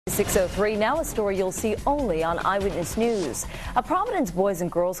6:03, now a story you'll see only on Eyewitness News. A Providence Boys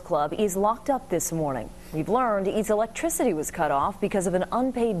and Girls Club is locked up this morning. We've learned its electricity was cut off because of an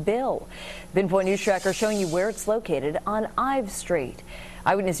unpaid bill. Pinpoint News Tracker showing you where it's located on Ives Street.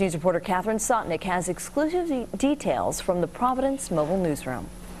 Eyewitness News reporter Catherine Sotnick has exclusive details from the Providence Mobile Newsroom.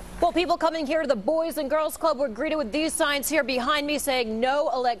 Well, people coming here to the Boys and Girls Club were greeted with these signs here behind me saying no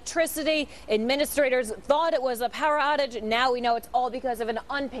electricity. Administrators thought it was a power outage. Now we know it's all because of an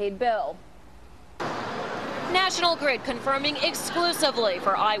unpaid bill. National Grid confirming exclusively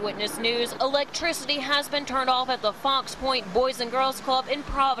for Eyewitness News, electricity has been turned off at the Fox Point Boys and Girls Club in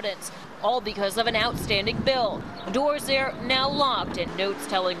Providence, all because of an outstanding bill. Doors there now locked and notes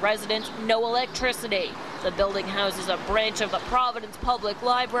telling residents no electricity. The building houses a branch of the Providence Public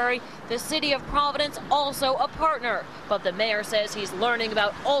Library. The city of Providence also a partner, but the mayor says he's learning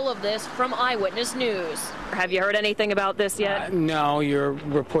about all of this from Eyewitness News. Have you heard anything about this yet? No, you're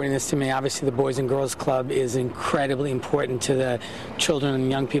reporting this to me. Obviously, the Boys and Girls Club is incredibly important to the children and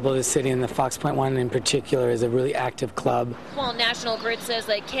young people of the city, and the Fox Point one in particular is a really active club. While National Grid says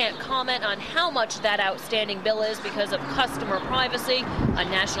they can't comment on how much that outstanding bill is because of customer privacy, a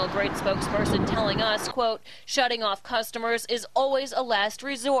National Grid spokesperson telling us, quote, shutting off customers is always a last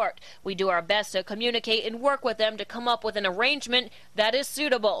resort. We do our best to communicate and work with them to come up with an arrangement that is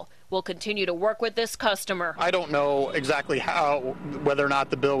suitable. We'll continue to work with this customer. I don't know exactly whether or not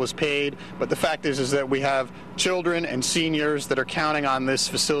the bill was paid, but the fact is that we have children and seniors that are counting on this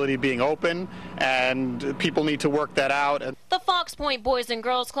facility being open, and people need to work that out. The Fox Point Boys and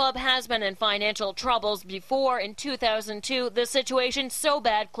Girls Club has been in financial troubles before. In 2002, the situation so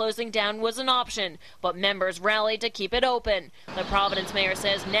bad closing down was an option, but members rallied to keep it open. The Providence mayor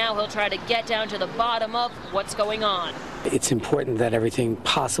says now he'll try to get down to the bottom of what's going on. It's important that everything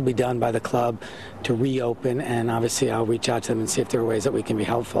possibly done by the club to reopen, and obviously I'll reach out to them and see if there are ways that we can be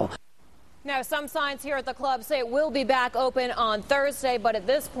helpful. Now, some signs here at the club say it will be back open on Thursday, but at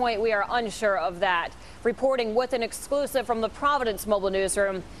this point we are unsure of that. Reporting with an exclusive from the Providence Mobile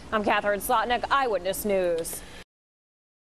Newsroom, I'm Catherine Sotnick, Eyewitness News.